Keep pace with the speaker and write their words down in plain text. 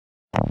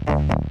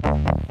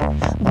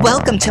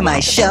Welcome to my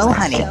show,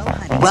 honey.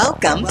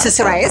 Welcome to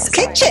Soraya's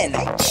Kitchen.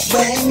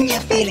 When you're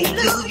feeling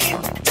blue, you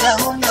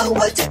don't know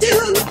what to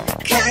do.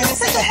 Carrying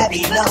such a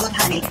heavy load,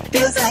 honey,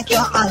 feels like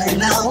you're all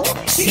alone.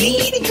 You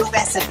need a new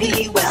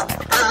recipe, well,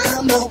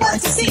 I'm the one to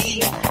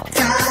see.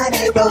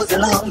 Friday rolls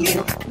along,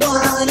 you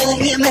wanna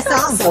hear my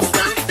song, so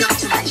welcome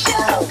to my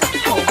show.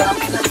 Oh,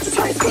 welcome to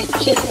Soraya's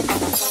Kitchen.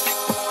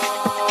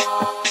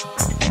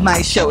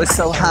 My show is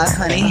so hot,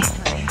 honey.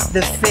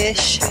 The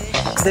fish,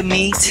 the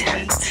meat.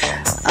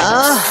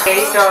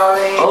 Hey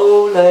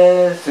darling,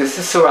 Liz. This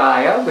is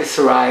Soraya with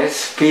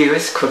Soraya's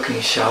Fierce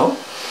Cooking Show.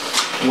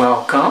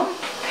 Welcome.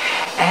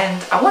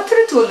 And I wanted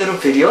to do a little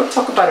video,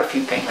 talk about a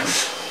few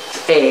things.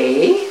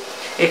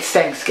 It's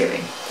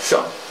Thanksgiving,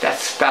 so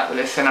that's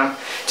fabulous, and I'm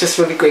just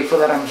really grateful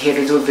that I'm here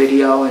to do a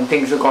video and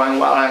things are going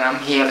well and I'm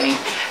healing.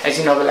 As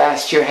you know, the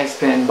last year has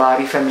been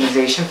body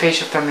feminization,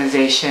 facial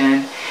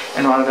feminization,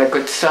 and all of that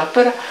good stuff.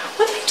 But I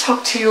wanted to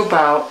talk to you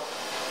about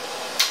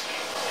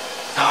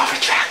law of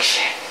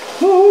attraction.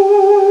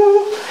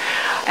 Woo!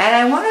 And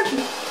I want to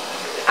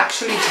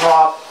actually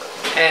talk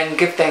and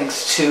give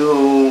thanks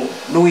to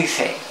Louise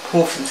Hay,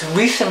 who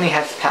recently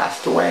has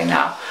passed away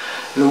now.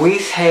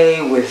 Louise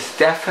Hay was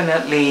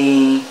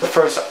definitely the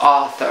first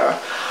author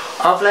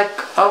of a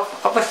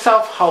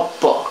self-help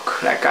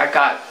book. Like, I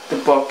got the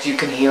book You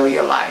Can Heal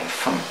Your Life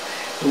from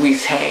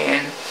Louise Hay,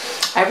 and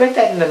I read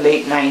that in the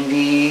late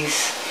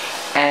 90s,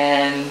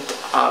 and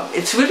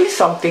it's really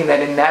something that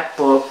in that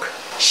book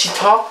she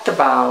talked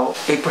about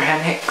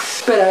Abraham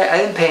Hicks, but I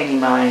didn't pay any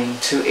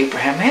mind to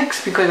Abraham Hicks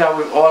because I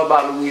was all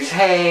about Louise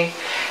Hay,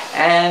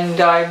 and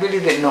I really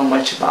didn't know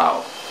much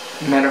about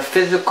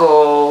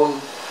metaphysical,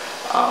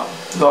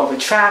 law of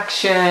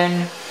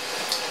attraction.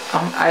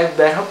 I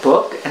read her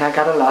book and I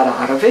got a lot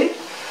out of it,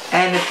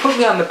 and it put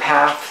me on the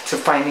path to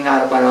finding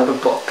out about other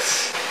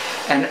books,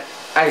 and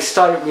I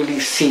started really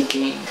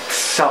seeking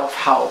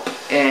self-help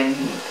and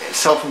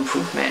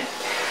self-improvement.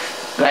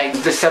 Like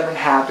the 7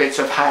 Habits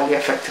of Highly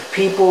Effective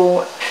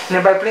People. And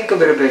if I blink a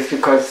little bit, it's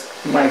because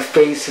my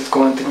face is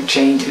going through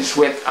changes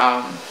with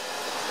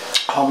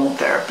hormone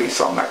therapy.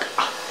 So I'm like,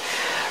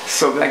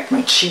 so like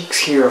my cheeks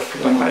here are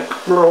feeling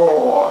like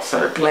raw,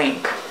 so I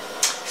blink.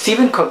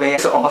 Stephen Covey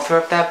is the author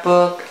of that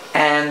book.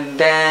 And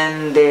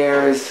then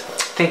there's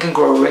Think and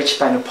Grow Rich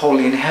by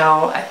Napoleon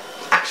Hill.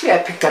 Actually, I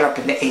picked that up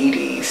in the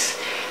 80s,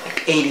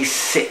 like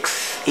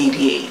 86,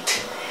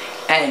 88.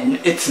 And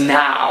it's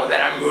now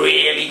that I'm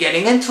really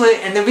getting into it,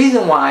 and the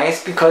reason why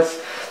is because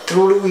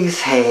through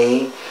Louise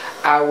Hay,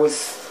 I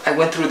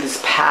went through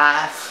this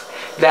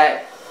path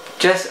that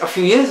just a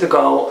few years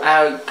ago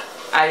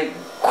I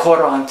caught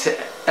on to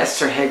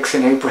Esther Hicks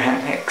and Abraham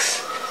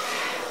Hicks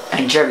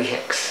and Jerry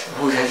Hicks,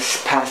 who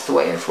has passed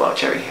away as well,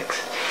 Jerry Hicks.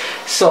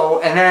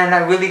 So, and then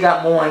I really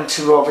got more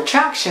into law of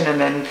attraction, and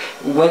then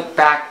went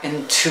back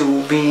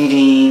into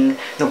reading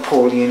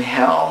Napoleon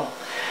Hill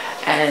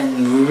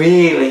and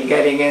really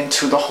getting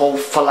into the whole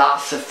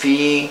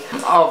philosophy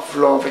of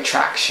law of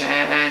attraction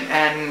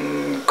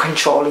and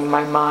controlling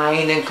my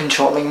mind and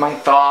controlling my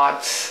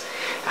thoughts,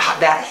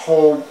 that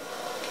whole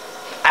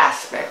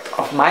aspect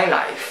of my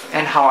life,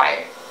 and how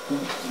I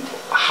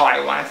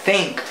want to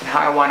think and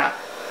how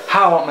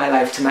I want my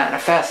life to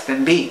manifest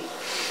and be.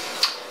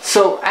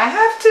 So I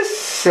have to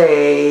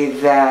say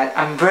that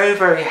I'm very,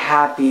 very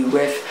happy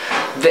with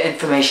the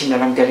information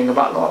that I'm getting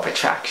about law of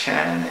attraction,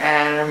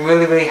 and I'm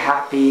really, really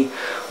happy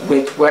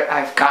with what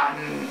I've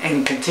gotten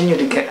and continue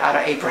to get out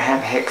of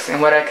Abraham Hicks,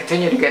 and what I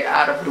continue to get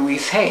out of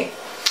Louise Hay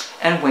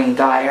and Wayne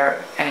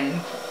Dyer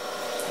and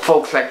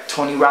folks like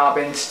Tony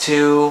Robbins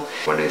too.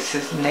 What is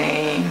his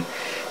name?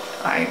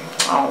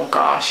 Oh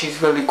gosh,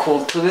 he's really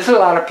cool too. There's a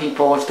lot of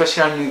people,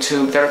 especially on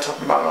YouTube, that are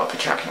talking about law of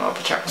attraction, law of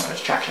attraction, law of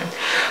attraction.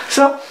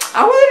 So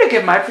I wanted to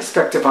give my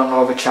perspective on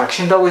law of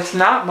attraction, though it's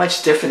not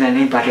much different than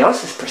anybody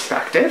else's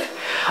perspective.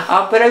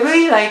 But I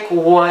really like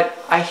what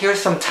I hear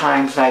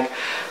sometimes, like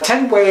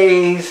 10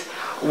 ways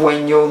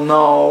when you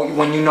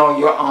know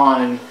you're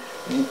on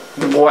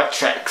the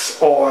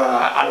vortex or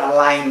an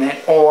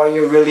alignment, or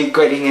you're really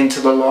getting into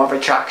the law of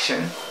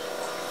attraction.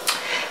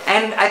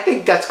 And I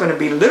think that's going to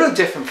be a little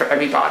different for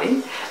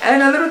everybody,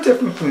 and a little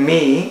different for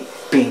me,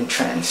 being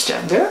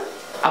transgender.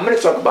 I'm going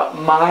to talk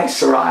about my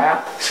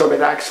Soraya, so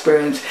that I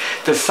experience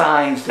the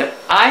signs that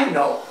I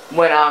know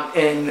when I'm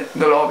in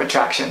the law of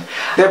attraction.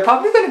 They're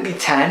probably going to be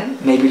 10,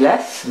 maybe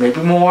less,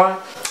 maybe more.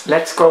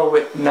 Let's go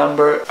with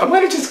number. I'm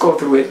going to just go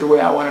through it the way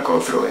I want to go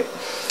through it.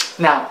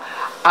 Now,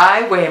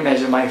 I weigh and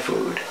measure my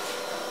food.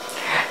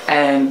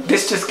 And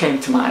this just came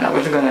to mind.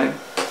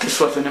 This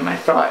wasn't in my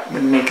thought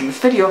when making this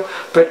video,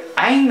 but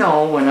I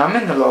know when I'm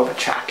in the law of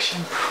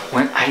attraction,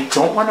 when I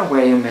don't want to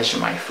weigh and measure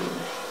my food,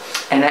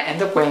 and I end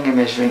up weighing and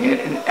measuring it,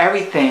 and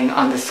everything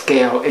on the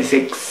scale is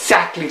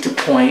exactly to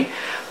point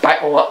by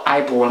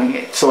eyeballing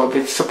it. So if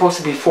it's supposed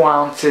to be 4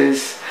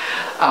 ounces,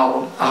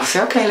 I'll say,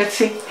 okay, let's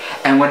see.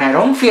 And when I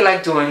don't feel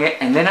like doing it,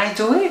 and then I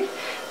do it,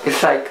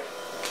 it's like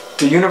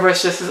the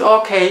universe just says,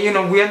 okay, you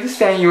know, we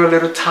understand you're a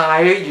little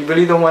tired, you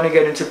really don't want to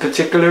get into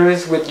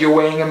particulars with your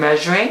weighing and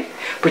measuring,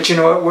 but you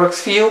know what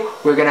works for you,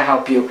 we're going to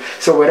help you.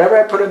 So whatever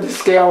I put on the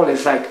scale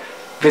is like,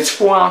 if it's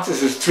 4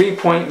 ounces, it's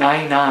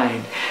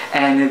 3.99,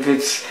 and if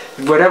it's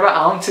whatever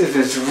ounces,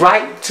 is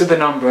right to the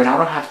number, and I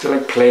don't have to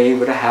like play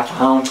with a half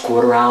ounce,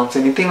 quarter ounce,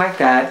 anything like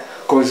that,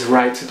 goes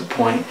right to the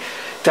point.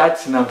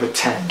 That's number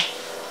 10.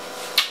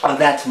 Oh,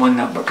 that's one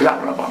number, because I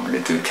don't know if I'm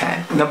going to do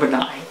 10. Number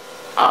 9.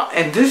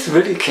 And this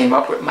really came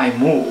up with my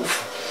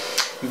move,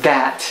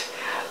 that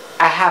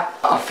I have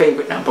a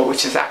favorite number,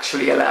 which is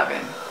actually 11.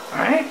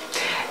 Alright?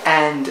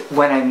 And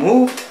when I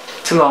moved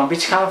to Long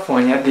Beach,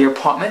 California, the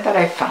apartment that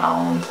I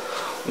found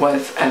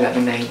was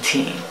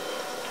 1119.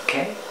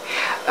 Okay?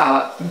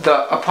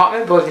 The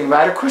apartment building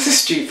right across the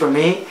street from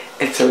me,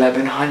 it's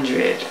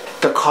 1100.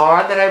 The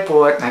car that I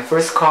bought, my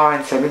first car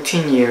in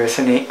 17 years,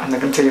 her name, I'm not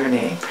going to tell you her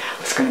name,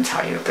 I was going to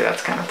tell you, but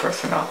that's kind of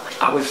personal.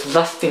 I was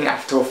lusting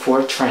after a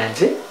Ford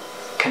Transit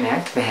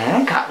Connect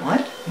van. I got one,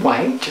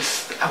 white,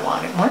 just, I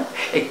wanted one.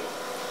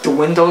 The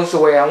windows the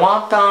way I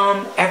want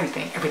them,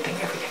 everything.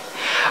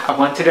 I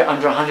wanted it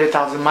under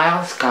 100,000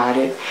 miles, got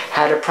it.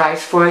 Had a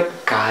price for it,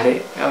 got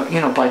it,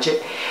 you know,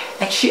 budget.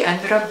 And she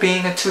ended up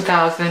being a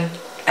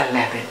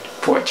 2011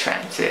 Ford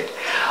Transit.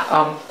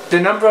 The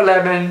number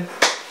 11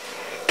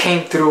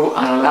 came through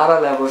on a lot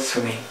of levels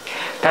for me.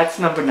 That's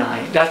number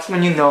 9. That's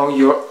when you know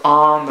you're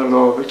on the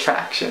law of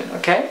attraction,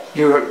 okay?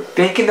 You're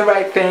thinking the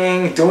right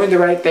thing, doing the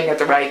right thing at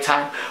the right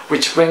time,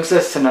 which brings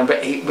us to number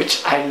 8,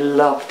 which I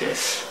love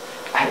this.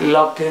 I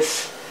love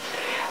this,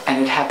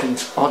 and it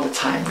happens all the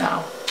time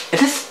now.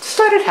 This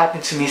started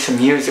happening to me some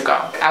years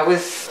ago. I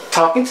was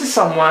talking to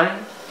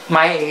someone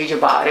my age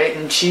about it,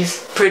 and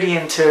she's pretty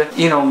into,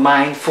 you know,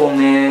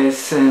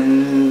 mindfulness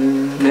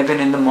and living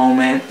in the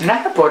moment. And I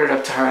had brought it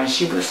up to her, and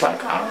she was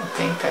like, I don't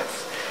think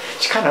that's...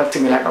 She kind of looked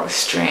at me like I was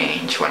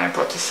strange when I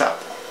brought this up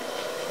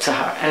to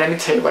her. And let me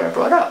tell you what I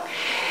brought up.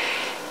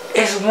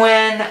 Is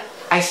when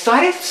I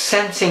started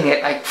sensing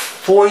it like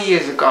 4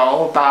 years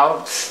ago,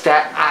 about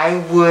that I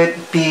would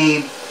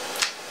be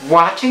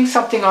watching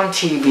something on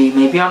TV,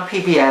 maybe on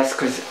PBS,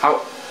 because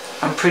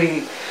I'm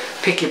pretty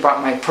picky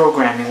about my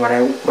programming, what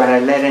I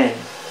let in.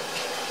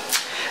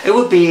 It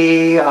would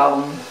be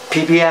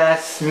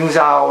PBS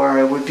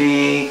NewsHour, it would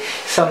be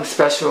some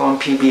special on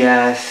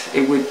PBS,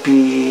 it would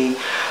be,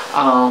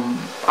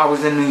 I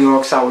was in New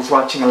York, so I was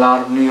watching a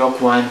lot of New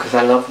York One, because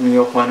I love New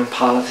York One and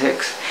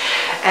politics.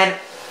 And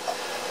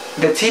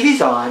the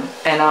TV's on,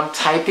 and I'm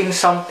typing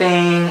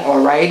something or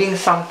writing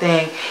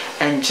something,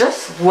 and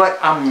just what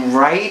I'm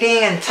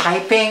writing and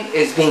typing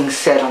is being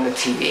said on the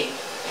TV.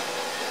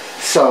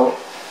 So,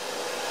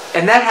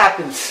 and that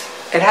happens,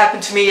 it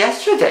happened to me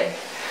yesterday.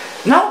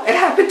 No, it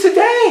happened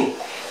today.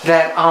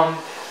 That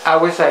I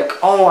was like,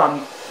 oh,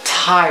 I'm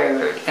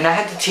tired, and I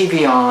had the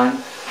TV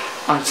on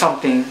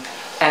something,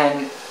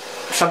 and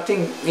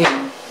something, you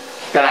know,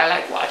 that I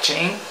like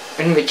watching,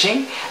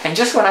 enriching, and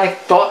just when I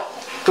thought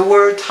the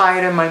word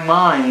tired in my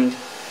mind,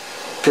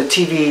 the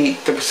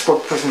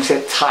spokesperson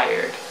said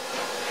tired.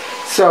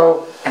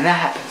 So, and that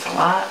happens a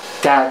lot.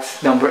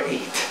 That's number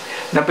 8.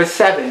 Number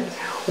 7,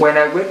 when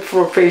I went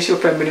for facial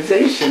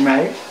feminization,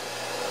 right?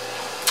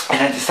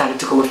 And I decided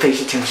to go with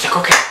facial team. I was like,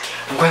 okay,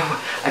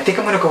 I think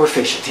I'm going to go with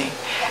facial team.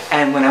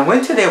 And when I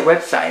went to their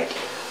website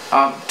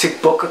to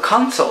book a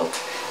consult,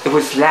 it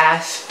was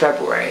last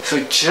February.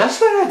 So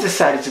just when I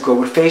decided to go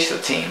with facial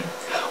team,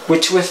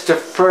 which was the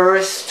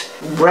first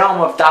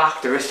realm of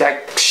doctors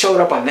that showed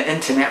up on the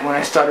internet when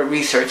I started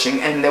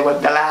researching, and they were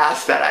the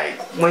last that I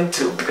went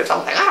to, because I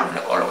was like, I don't want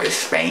to go all the way to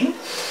Spain.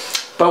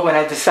 But when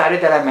I decided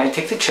that I might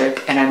take the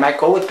trip and I might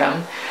go with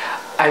them,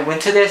 I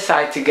went to their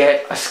site to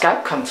get a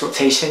Skype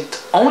consultation,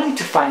 only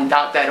to find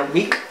out that a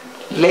week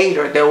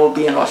later they will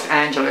be in Los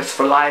Angeles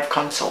for live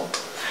consult.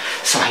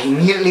 So I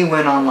immediately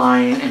went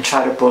online and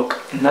tried to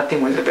book, and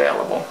nothing was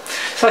available.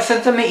 So I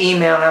sent them an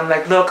email, and I'm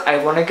like, look,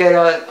 I want to get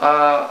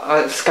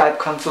a Skype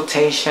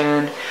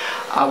consultation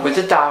with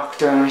the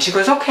doctor. And she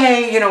goes,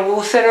 okay, you know,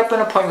 we'll set up an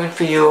appointment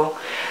for you.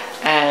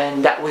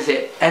 And that was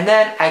it. And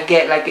then I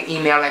get like an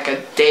email like a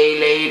day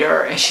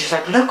later, and she's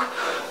like, look,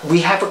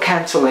 we have a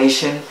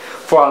cancellation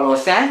for our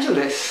Los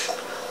Angeles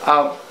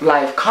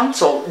live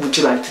consult. Would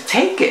you like to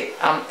take it?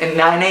 At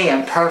 9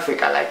 a.m.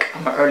 perfect.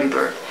 I'm an early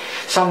bird.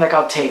 So I'm like,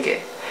 I'll take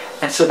it.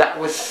 And so that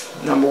was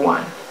number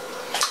 1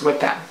 with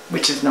them,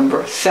 which is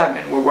number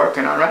 7 we're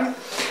working on, right?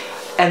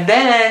 And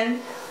then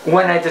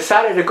when I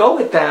decided to go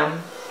with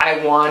them,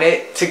 I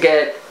wanted to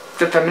get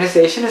the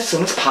feminization as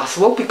soon as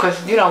possible,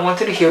 because, you know, I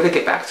wanted to heal to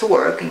get back to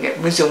work and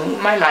resume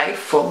my life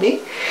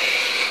fully.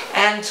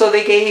 And so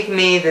they gave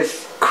me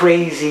this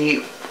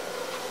crazy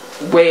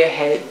way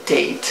ahead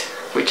date,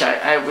 which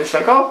I was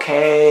like,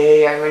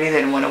 okay, I really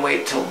didn't want to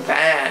wait till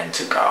then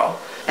to go.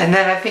 And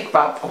then I think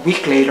about a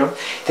week later,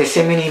 they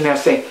sent me an email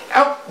saying,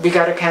 oh, we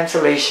got a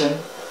cancellation.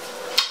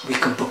 We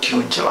can book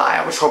you in July.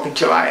 I was hoping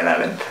July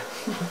 11th.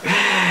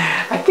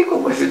 I think,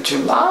 what was it,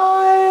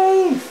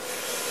 July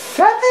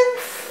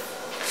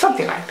 7th?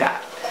 Something like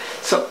that.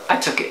 So I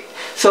took it.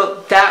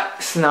 So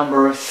that's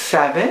number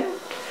 7.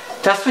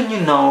 That's when you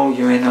know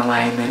you're in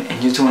alignment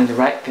and you're doing the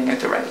right thing at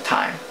the right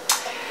time.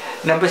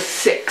 Number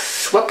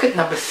 6. What could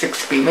number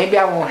 6 be? Maybe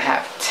I won't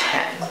have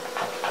 10.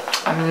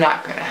 I'm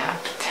not going to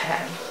have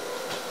 10.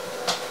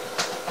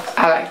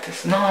 I like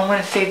this. No, I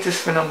want to save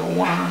this for number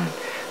 1.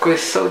 Because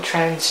it's so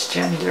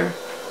transgender.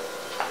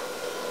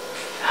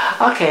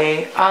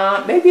 Okay,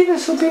 maybe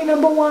this will be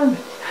number 1.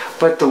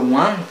 But the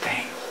one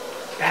thing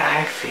that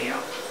I feel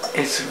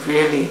is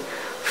really,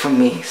 for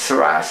me,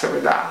 Sarah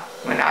Sarada,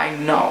 when I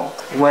know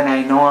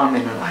I'm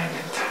in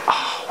alignment.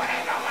 Oh, when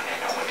I know.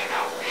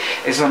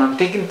 Is when I'm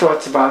thinking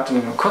thoughts about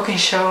doing a cooking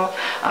show.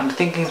 I'm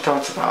thinking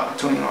thoughts about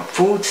doing a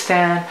food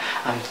stand.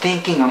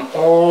 I'm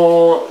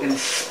all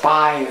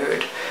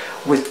inspired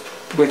with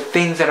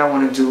things that I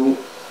want to do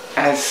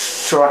as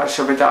Sarah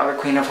Sarada,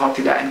 the Queen of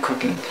Healthy Diet and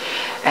Cooking.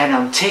 And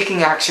I'm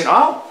taking action.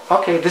 Oh,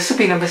 okay, this would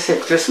be number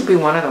 6. This would be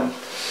one of them.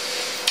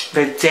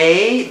 The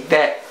day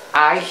that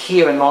I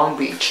here in Long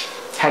Beach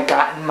had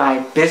gotten my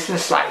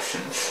business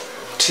license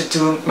to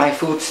do my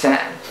food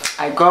stand.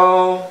 I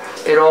go,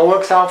 it all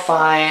works out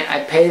fine,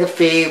 I pay the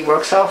fee,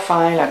 works out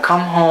fine, I come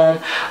home,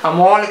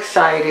 I'm all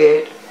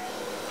excited.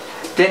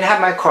 Didn't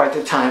have my car at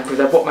the time because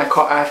I bought my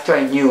car after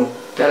I knew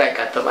that I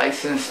got the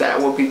license that I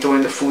would be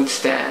doing the food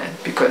stand,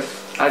 because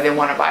I didn't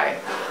want to buy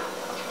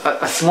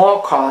a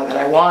small car that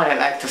I wanted,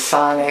 like the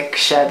Sonic,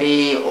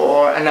 Chevy,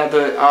 or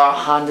another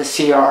Honda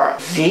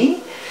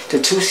CR-Z, the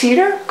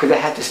 2-seater, because I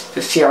had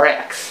the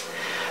CRX.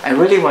 I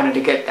really wanted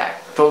to get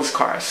those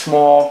cars,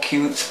 small,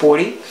 cute,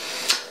 sporty.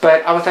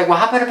 But I was like, well,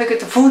 how about if I get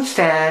the food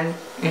stand?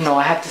 You know,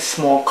 I have this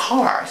small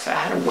car, so I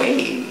had to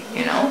wait,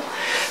 you know.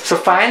 So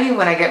finally,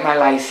 when I get my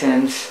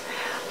license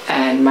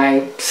and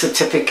my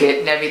certificate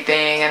and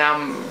everything, and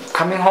I'm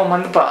coming home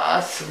on the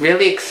bus,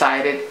 really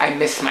excited, I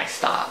missed my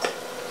stop.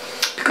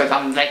 Because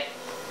I'm like,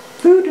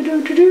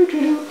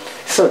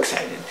 so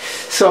excited.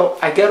 So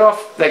I get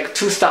off like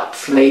 2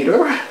 stops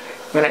later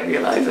when I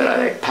realized that I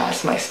like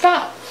passed my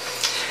stop.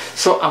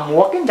 So I'm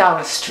walking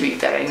down a street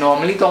that I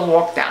normally don't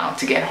walk down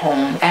to get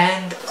home,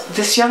 and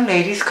this young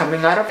lady's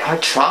coming out of her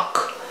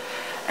truck,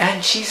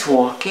 and she's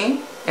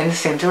walking in the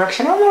same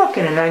direction I'm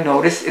walking, and I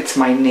notice it's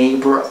my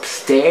neighbor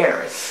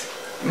upstairs,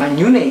 my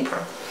new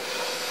neighbor.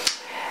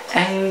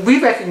 And we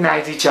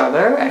recognize each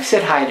other. I've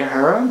said hi to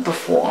her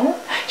before.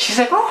 She's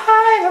like, oh,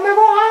 hi. I'm like,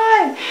 oh,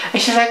 hi.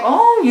 And she's like,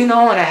 oh, you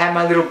know, and I had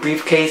my little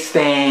briefcase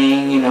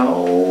thing, you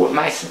know, with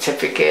my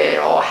certificate,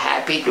 all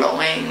happy,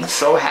 glowing,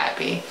 so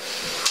happy.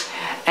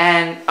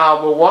 And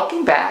we're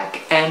walking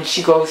back, and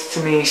she goes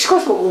to me, she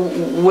goes, well,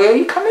 where are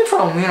you coming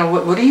from? You know,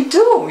 what do you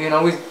do? You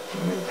know, we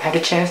had a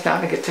chance now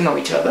to get to know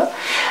each other.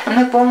 I'm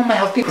like, well, I'm a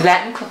healthy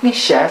Latin cooking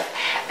chef,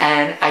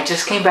 and I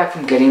just came back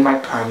from getting my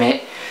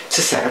permit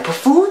to set up a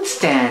food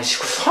stand. She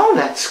goes, oh,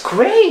 that's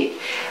great.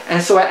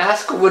 And so I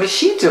asked her, what does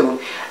she do?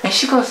 And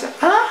she goes,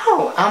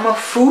 oh, I'm a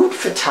food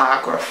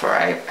photographer.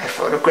 I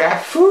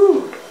photograph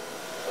food.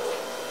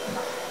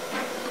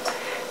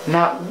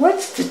 Now,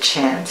 what's the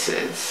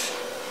chances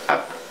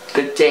of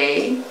the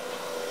day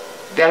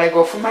that I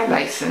go for my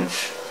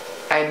license,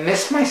 I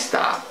miss my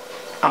stop,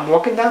 I'm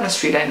walking down the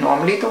street I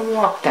normally don't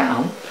walk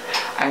down,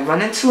 I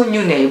run into a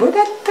new neighbor,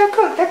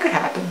 that could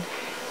happen.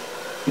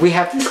 We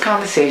have this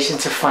conversation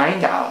to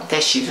find out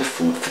that she's a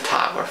food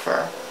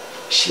photographer.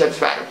 She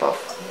lives right above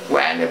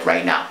where I live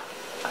right now.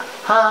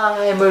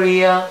 Hi,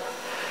 Maria.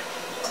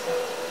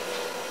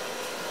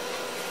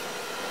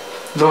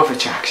 Law of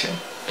attraction.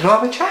 Law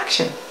of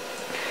attraction.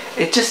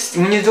 It just,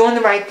 when you're doing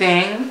the right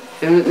thing,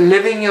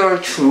 living your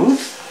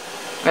truth,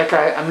 like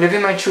I'm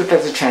living my truth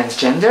as a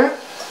transgender,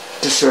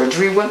 the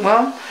surgery went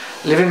well.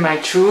 Living my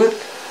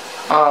truth,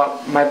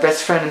 my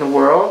best friend in the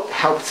world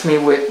helps me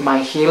with my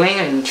healing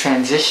and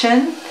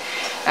transition.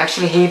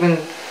 Actually,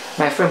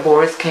 my friend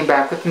Boris came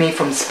back with me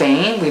from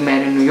Spain. We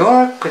met in New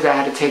York because I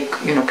had to take,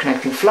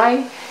 connecting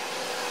flight.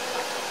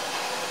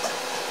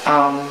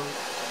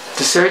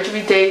 The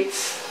surgery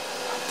dates,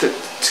 the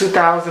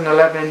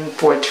 2011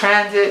 Ford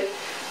Transit,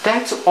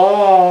 that's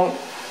all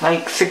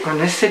like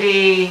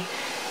synchronicity,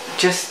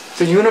 just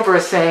the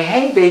universe saying,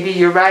 hey baby,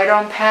 you're right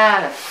on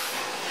path.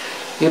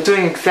 You're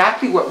doing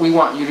exactly what we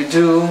want you to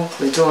do.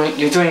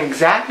 You're doing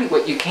exactly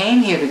what you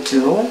came here to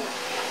do.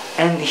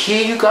 And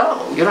here you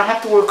go. You don't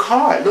have to work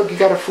hard. Look, you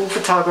got a food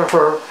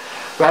photographer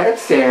right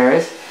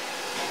upstairs.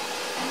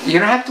 You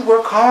don't have to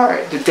work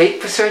hard. The date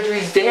for surgery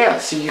is there,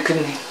 so you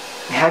can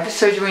have the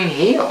surgery and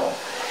heal.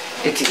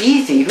 It's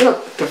easy.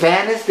 Look, the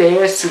van is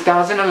there. It's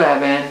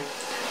 2011.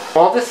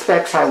 All the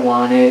specs I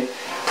wanted.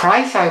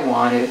 Price I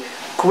wanted.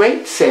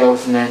 Great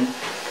salesman.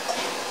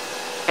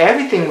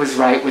 Everything was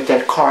right with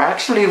that car.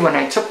 Actually, when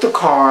I took the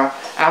car,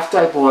 after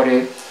I bought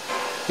it,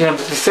 the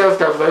sales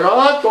guy was like,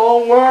 oh,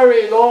 don't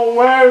worry.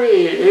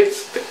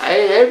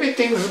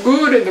 Everything's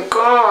good in the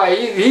car.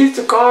 He's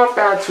the car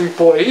factory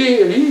boy.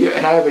 Here.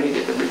 And I already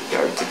did the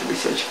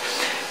research.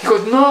 He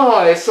goes,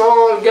 no, it's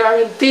all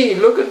guaranteed.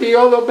 Look at the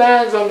other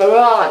bands on the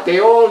lot. They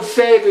all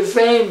say the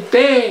same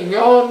thing.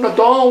 Oh, no,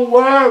 don't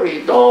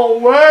worry.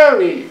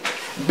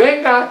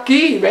 Venga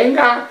aquí.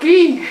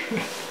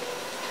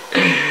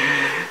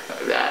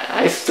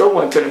 I still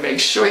wanted to make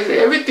sure. He said,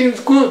 everything's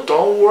good,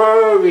 don't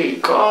worry,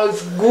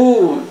 God's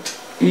good.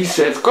 He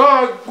says,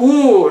 God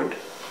good.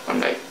 I'm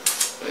like,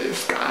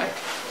 this guy.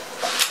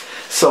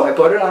 So I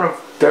bought it on a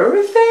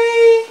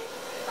Thursday.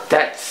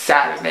 That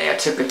Saturday I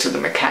took it to the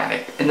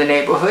mechanic in the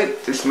neighborhood.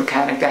 This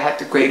mechanic that had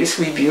the greatest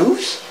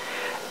reviews.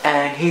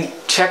 And he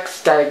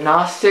checks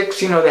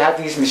diagnostics. You know, they have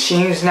these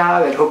machines now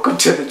that hook up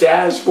to the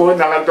dashboard,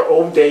 not like the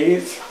old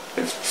days.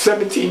 It's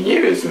 17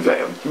 years since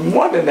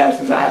more than that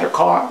since I had a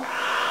car.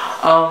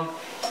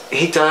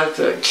 He does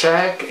a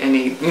check and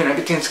he, you know,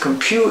 everything's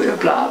computer,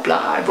 blah,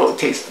 blah. He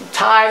rotates the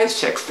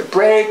tires, checks the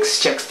brakes,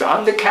 checks the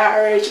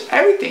undercarriage,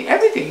 everything.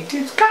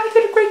 This guy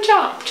did a great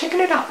job checking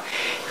it out.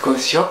 He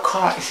goes, your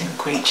car is in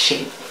great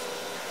shape.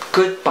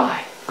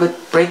 Goodbye. Good,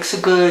 brakes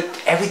are good,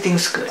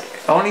 everything's good.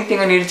 The only thing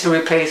I needed to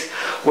replace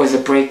was a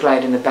brake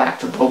light in the back.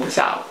 The bulb was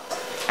out.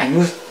 I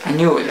knew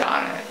it was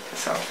on it.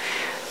 So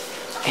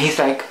he's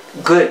like,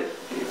 good,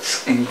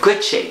 it's in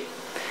good shape.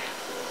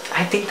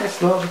 I think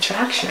that's law of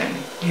attraction,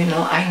 you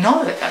know. I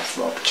know that that's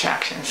law of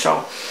attraction.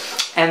 So,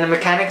 and the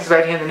mechanic is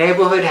right here in the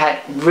neighborhood, had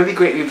really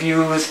great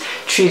reviews,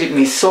 treated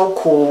me so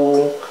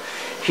cool.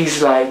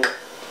 He's like,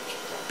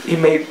 he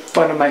made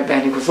fun of my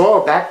van. He goes,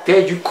 oh, back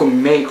there you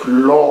can make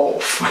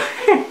love.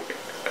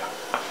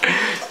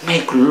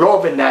 Make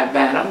love in that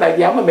van. I'm like,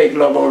 yeah, I'm gonna make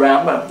love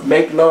around. I'm gonna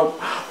make love,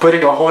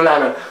 putting a whole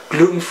lot of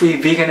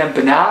gluten-free vegan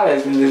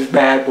empanadas in this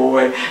bad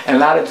boy, and a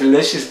lot of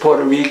delicious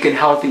Puerto Rican,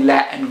 healthy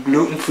Latin,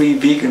 gluten-free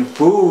vegan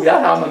food.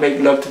 That's how I'm gonna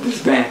make love to this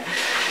van.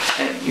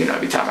 And you know,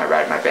 every time I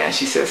ride my van,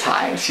 she says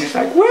hi, and she's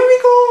like, where are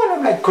we going?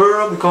 I'm like,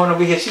 girl, we're going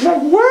over here. She's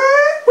like,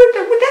 where?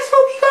 That's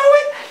where we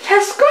going?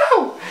 Let's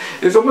go.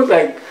 It's almost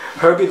like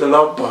Herbie the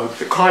Love Bug.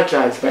 The car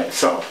drives by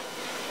itself.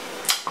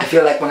 I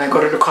feel like when I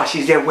go to the car,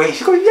 she's there waiting.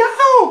 She goes,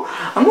 yo,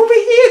 I'm over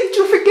here. Did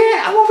you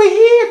forget? I'm over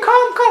here.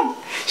 Come.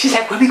 She's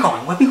like, where we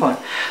going?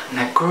 I'm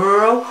like,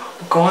 girl,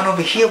 we're going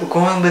over here. We're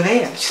going over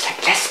there. She's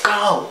like, let's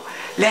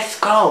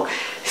go.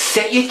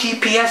 Set your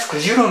GPS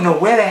because you don't know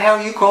where the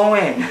hell you're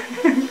going.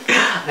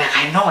 I'm like,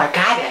 I know, I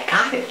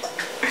got it.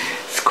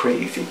 It's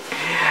crazy.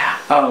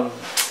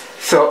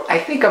 So I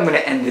think I'm going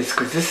to end this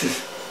because this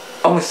is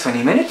almost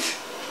 20 minutes.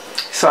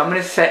 So I'm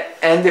going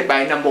to end it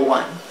by number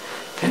one.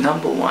 The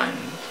number one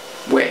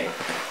way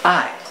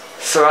I,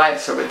 Soraya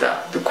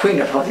Sobeda, the queen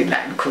of healthy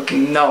Latin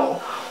cooking,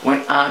 know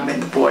when I'm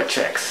in the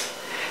Vortex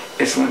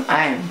is when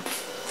I am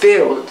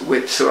filled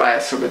with Soraya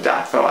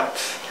Sobeda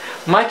thoughts.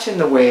 Much in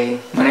the way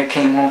when I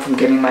came home from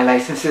getting my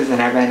licenses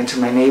and I ran into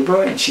my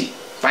neighbor and she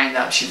found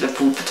out she's a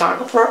food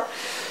photographer.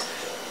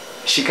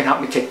 She can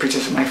help me take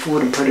pictures of my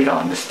food and put it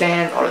on the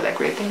stand, all of that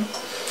great thing.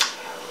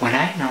 When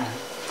I know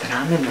that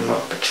I'm in the law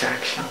of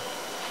attraction,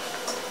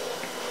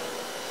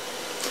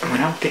 and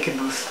when I'm thinking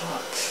those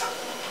thoughts,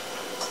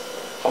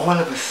 all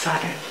of a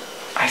sudden,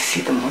 I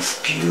see the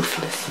most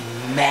beautifulest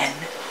men.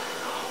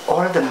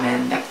 All of the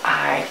men that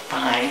I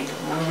find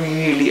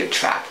really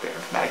attractive,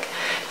 like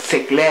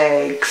thick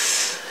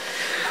legs,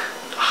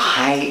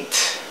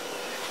 height,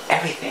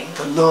 everything.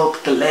 The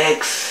look, the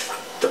legs,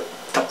 the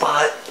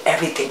butt,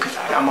 everything. Because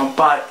I'm a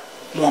butt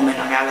woman.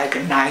 I got like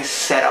a nice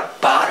set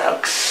of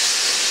buttocks,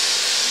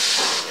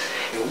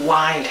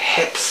 wide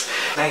hips,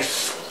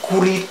 nice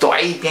culito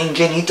ahí, bien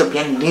llenito,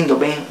 bien lindo,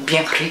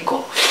 bien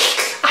rico.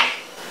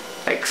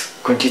 Like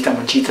Conchita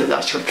Manchitas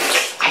actually.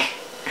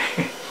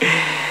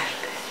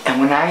 And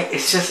when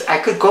it's just, I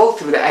could go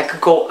through that. I could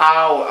go an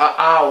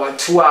hour,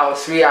 2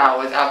 hours, 3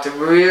 hours after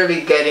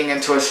really getting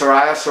into a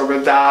Soraya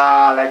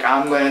Sobeda, like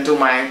I'm going to do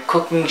my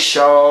cooking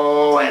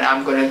show and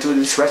I'm going to do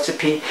this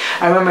recipe.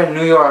 I remember in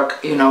New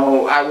York, you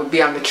know, I would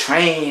be on the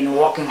train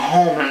walking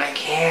home and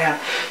like, yeah,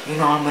 you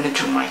know, I'm going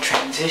to do my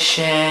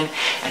transition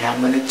and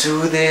I'm going to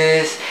do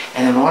this.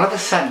 And then all of a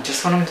sudden,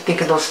 just when I'm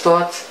thinking those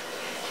thoughts,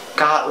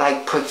 God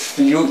like puts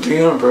the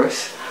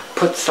universe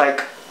puts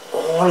like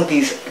all of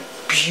these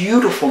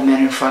beautiful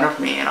men in front of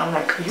me and I'm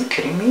like, are you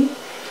kidding me?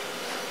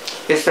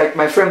 It's like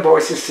my friend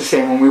Boris used to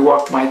say when we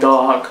walked my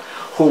dog,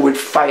 who would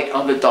fight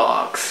other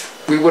dogs.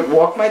 We would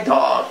walk my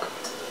dog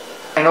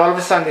and all of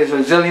a sudden there's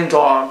a zillion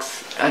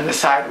dogs on the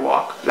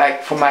sidewalk,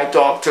 like for my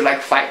dog to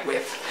like fight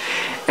with.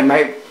 And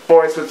my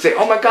Boris would say,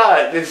 oh my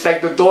God, it's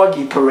like the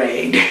doggy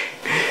parade.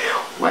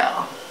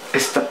 Well,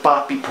 it's the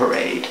Papi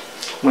parade.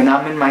 When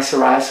I'm in my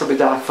Soraya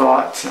Sobeda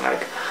thoughts,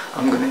 like,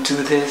 I'm going to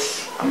do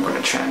this, I'm going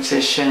to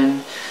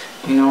transition,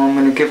 you know, I'm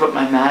going to give up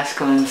my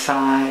masculine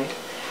side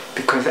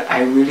because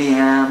I really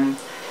am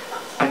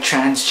a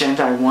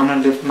transgender. I want to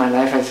live my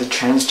life as a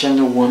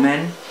transgender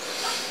woman,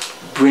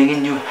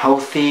 bringing you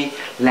healthy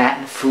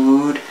Latin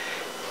food,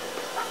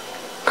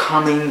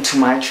 coming to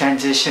my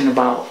transition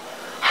about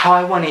how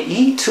I want to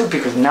eat too,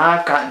 because now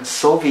I've gotten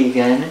so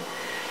vegan.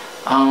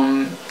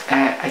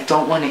 I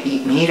don't want to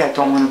eat meat, I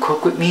don't want to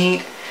cook with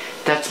meat.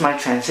 That's my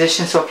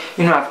transition. So,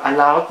 you know, I've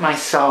allowed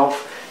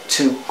myself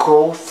to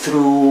go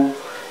through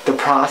the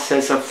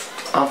process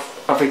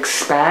of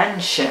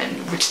expansion,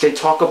 which they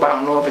talk about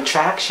in law of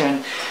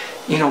attraction.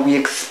 You know, we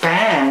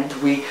expand,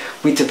 we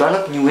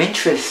develop new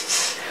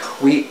interests,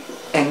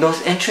 and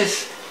those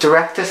interests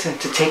direct us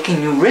into taking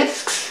new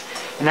risks.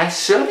 And I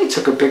certainly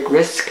took a big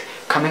risk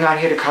coming out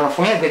here to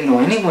California. I didn't know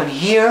anyone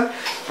here.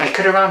 I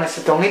cut around. I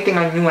said the only thing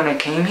I knew when I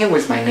came here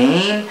was my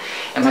name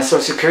and my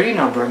social security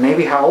number, and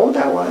maybe how old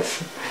I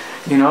was.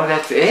 You know,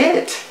 that's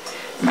it.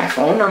 My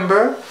phone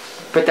number.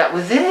 But that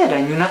was it.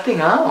 I knew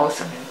nothing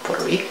else. I'm in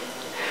Puerto Rican.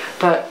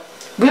 But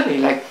really,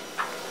 like,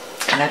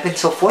 and I've been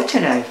so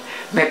fortunate.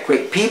 I've met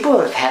great people.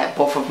 I've had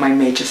both of my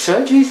major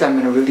surgeries. I'm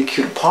in a really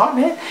cute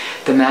apartment.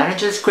 The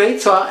manager's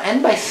great. So I'll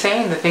end by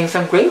saying the things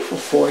I'm grateful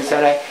for is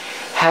that I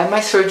had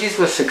my surgeries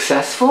were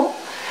successful.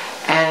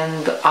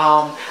 And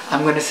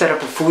I'm going to set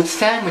up a food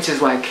stand, which is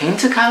why I came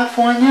to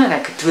California, and I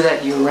could do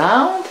that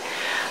year-round.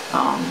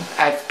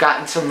 I've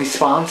gotten some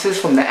responses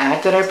from the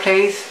ad that I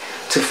placed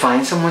to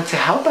find someone to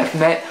help. I've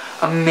met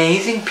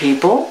amazing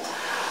people.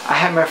 I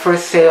had my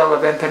first sale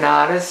of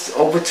empanadas,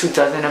 over 2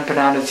 dozen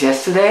empanadas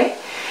yesterday.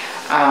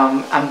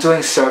 I'm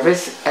doing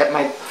service at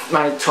my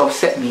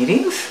 12-step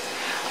meetings,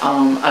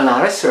 a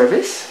lot of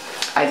service.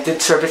 I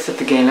did service at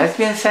the Gay and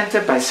Lesbian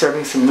Center by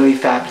serving some really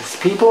fabulous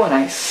people, and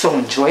I so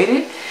enjoyed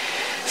it.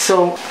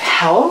 So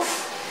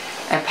health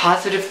and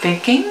positive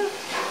thinking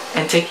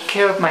and taking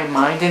care of my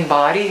mind and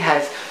body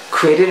has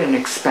created an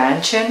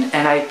expansion,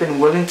 and I've been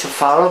willing to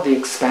follow the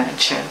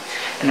expansion,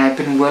 and I've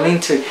been willing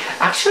to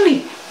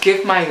actually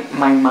give my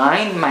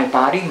mind, my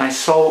body, my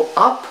soul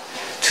up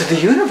to the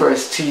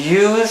universe to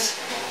use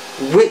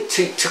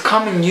to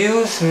come and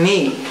use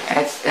me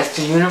as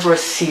the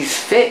universe sees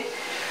fit,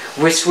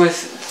 which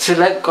was to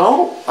let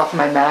go of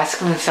my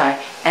masculine side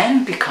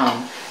and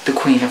become the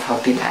queen of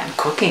healthy Latin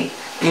cooking.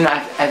 You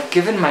know, I've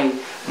given my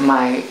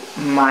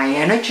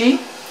energy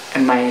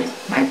and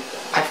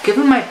I've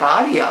given my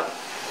body up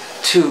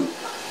to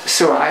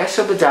Soraya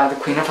Sobadar, the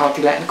queen of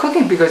healthy Latin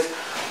cooking, because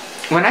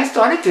when I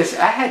started this,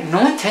 I had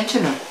no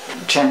intention of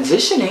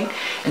transitioning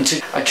into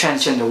a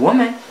transgender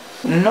woman.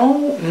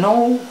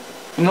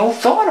 No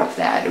thought of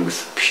that. It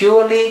was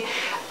purely,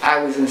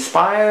 I was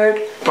inspired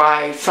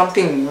by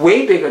something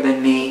way bigger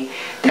than me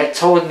that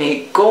told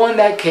me, go in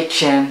that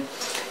kitchen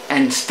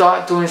and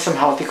start doing some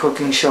healthy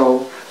cooking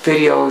show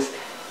videos,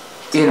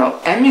 you know,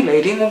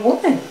 emulating a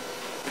woman.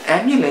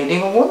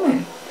 Emulating a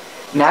woman.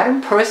 Not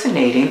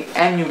impersonating,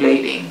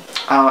 emulating,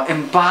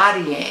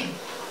 embodying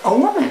a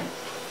woman.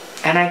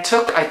 And I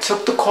took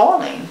the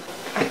calling.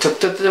 I took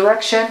the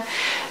direction,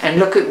 and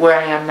look at where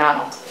I am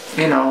now.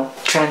 You know,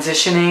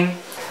 transitioning,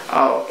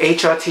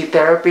 HRT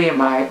therapy, and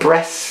my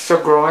breasts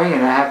are growing,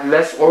 and I have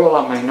less oil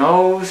on my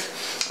nose.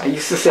 I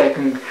used to say I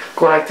can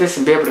go like this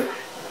and be able to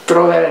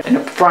throw that in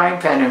a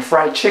frying pan and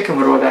fry chicken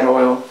with all that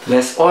oil.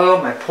 Less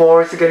oil, my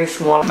pores are getting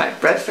smaller, my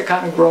breasts are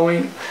kind of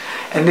growing,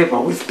 and they've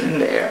always been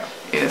there.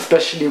 And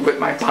especially with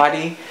my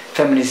body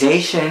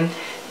feminization,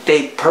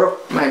 they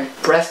perked my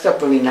breast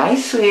up really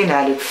nicely and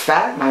added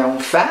fat, my own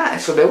fat,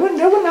 so they were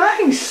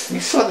nice. You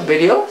saw the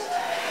videos.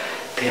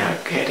 They are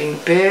getting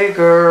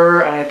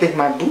bigger, and I think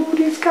my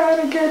booty's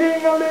kind of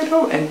getting a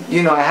little, and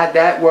you know, I had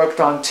that worked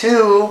on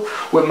too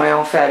with my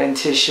own fat and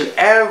tissue.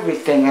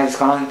 Everything has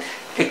gone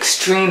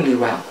extremely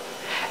well,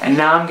 and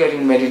now I'm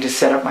getting ready to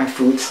set up my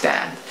food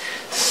stand.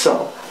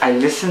 So I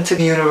listened to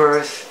the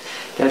universe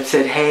that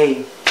said,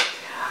 hey,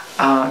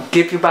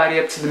 give your body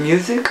up to the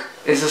music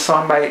is a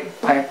song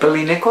by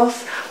Billy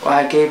Nichols. Well,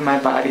 I gave my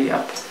body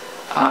up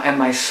and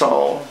my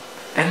soul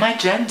and my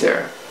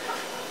gender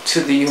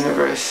to the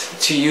universe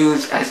to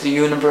use as the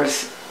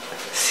universe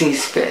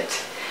sees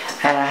fit.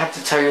 And I have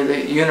to tell you,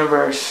 the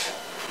universe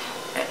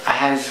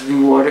has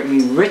rewarded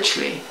me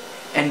richly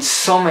in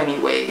so many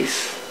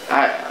ways.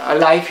 A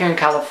life here in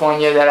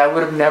California that I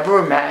would have never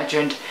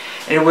imagined,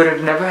 and it would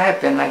have never have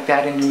been like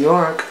that in New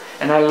York.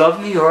 And I love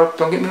New York,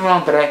 don't get me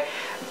wrong, but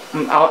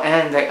I'll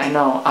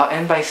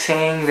end by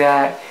saying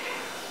that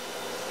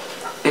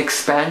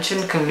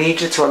expansion can lead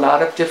you to a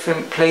lot of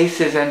different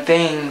places and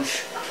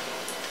things.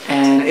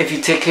 And if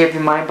you take care of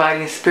your mind,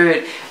 body, and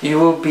spirit, you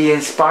will be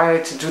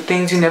inspired to do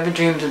things you never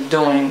dreamed of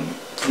doing.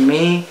 For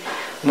me,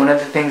 one of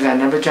the things I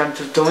never dreamt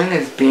of doing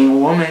is being a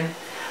woman.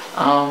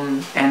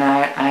 And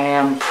I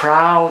am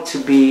proud to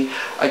be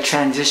a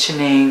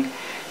transitioning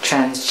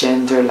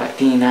transgender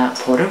Latina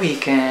Puerto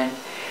Rican,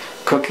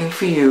 cooking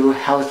for you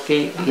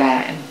healthy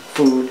Latin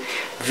food,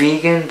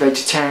 vegan,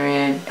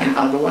 vegetarian, and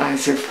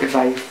otherwise if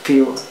I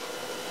feel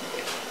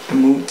the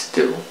mood to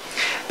do,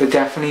 but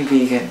definitely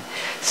vegan.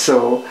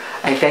 So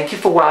I thank you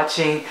for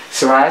watching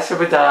Soraya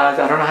Sobadar.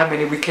 I don't know how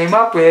many we came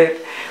up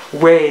with.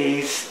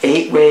 Ways,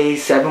 8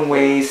 ways, 7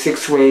 ways,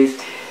 6 ways.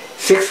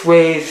 6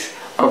 ways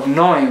of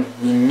knowing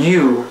when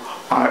you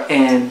are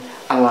in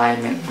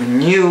alignment,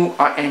 when you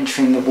are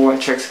entering the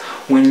vortex,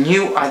 when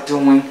you are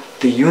doing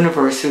the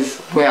universe's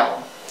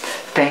will.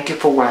 Thank you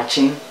for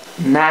watching.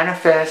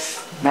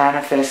 Manifest,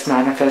 manifest,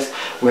 manifest,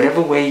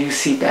 whatever way you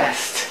see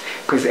best.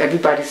 Because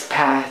everybody's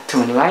path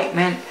to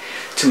enlightenment,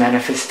 to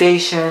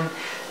manifestation,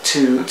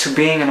 to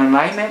being in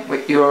alignment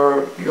with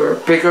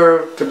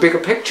the bigger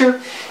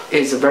picture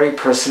is a very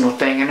personal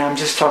thing, and I'm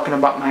just talking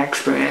about my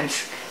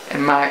experience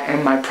and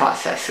my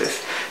processes.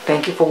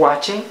 Thank you for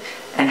watching,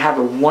 and have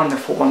a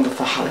wonderful,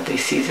 wonderful holiday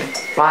season.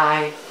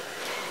 Bye.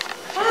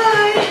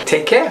 Bye.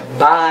 Take care.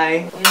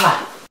 Bye.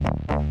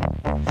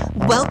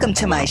 Welcome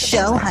to my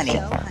show, honey.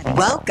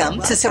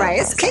 Welcome to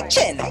Soraya's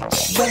Kitchen.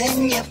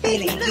 When you're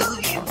feeling blue,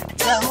 you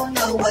don't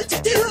know what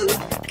to do.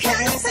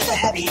 Carrying such a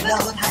heavy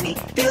load, honey,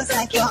 feels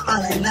like you're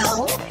all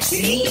alone.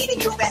 You need a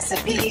new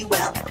recipe,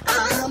 well,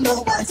 I'm the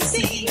one to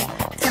see.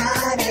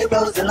 Time it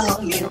rolls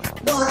along, you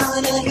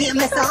wanna hear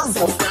my song,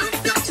 so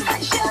welcome to my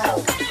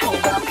show. Oh,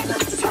 welcome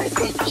to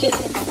Soraya's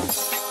Kitchen.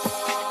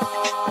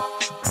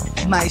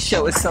 My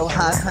show is so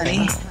hot,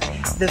 honey.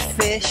 The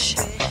fish,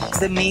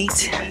 the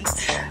meat.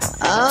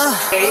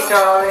 Hey,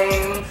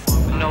 darlings.